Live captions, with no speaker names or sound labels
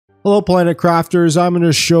Hello Planet Crafters, I'm going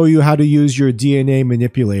to show you how to use your DNA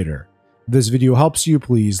manipulator. If this video helps you,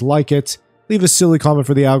 please like it, leave a silly comment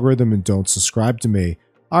for the algorithm, and don't subscribe to me.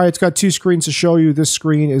 Alright, it's got two screens to show you. This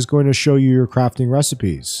screen is going to show you your crafting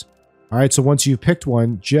recipes. Alright, so once you've picked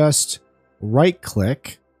one, just right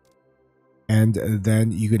click, and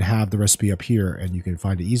then you can have the recipe up here and you can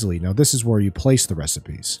find it easily. Now this is where you place the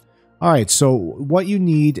recipes. Alright, so what you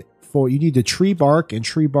need the tree bark, and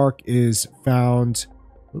tree bark is found...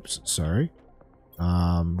 Oops, sorry.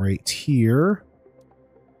 Right here.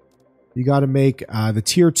 You got to make the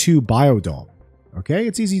tier 2 biodome. Okay,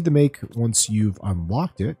 it's easy to make once you've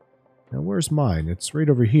unlocked it. Now, where's mine? It's right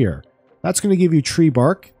over here. That's going to give you tree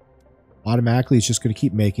bark. Automatically, it's just going to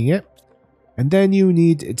keep making it. And then you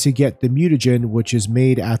need to get the mutagen, which is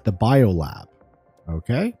made at the biolab.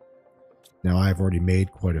 Okay. Now, I've already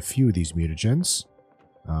made quite a few of these mutagens.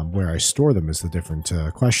 Where I store them is the different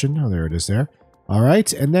question. Oh, there it is there.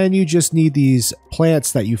 Alright, and then you just need these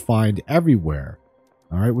plants that you find everywhere.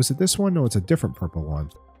 Alright, was it this one? No, it's a different purple one.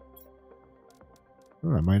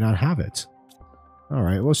 Oh, I might not have it.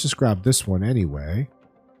 Alright, let's just grab this one anyway.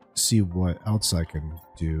 See what else I can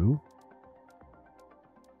do.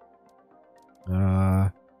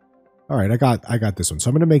 Alright, I got this one. So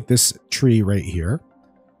I'm going to make this tree right here.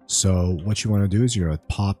 So what you want to do is you're going to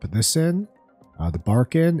pop this in. The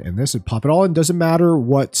bark in, and this, and pop it all in. Doesn't matter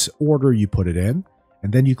what order you put it in.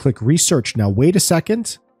 And then you click research. Now wait a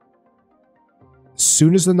second. As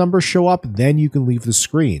soon as the numbers show up, then you can leave the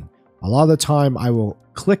screen. A lot of the time I will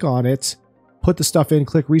click on it, put the stuff in,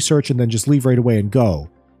 click research, and then just leave right away and go.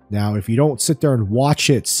 Now if you don't sit there and watch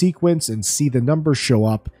it sequence and see the numbers show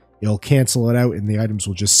up, it'll cancel it out and the items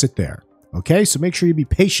will just sit there. Okay, so make sure you be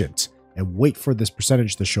patient and wait for this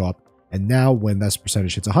percentage to show up. And now when this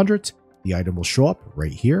percentage hits 100, the item will show up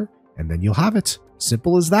right here, and then you'll have it.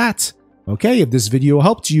 Simple as that. Okay, if this video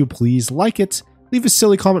helped you, please like it, leave a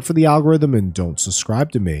silly comment for the algorithm, and don't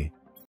subscribe to me.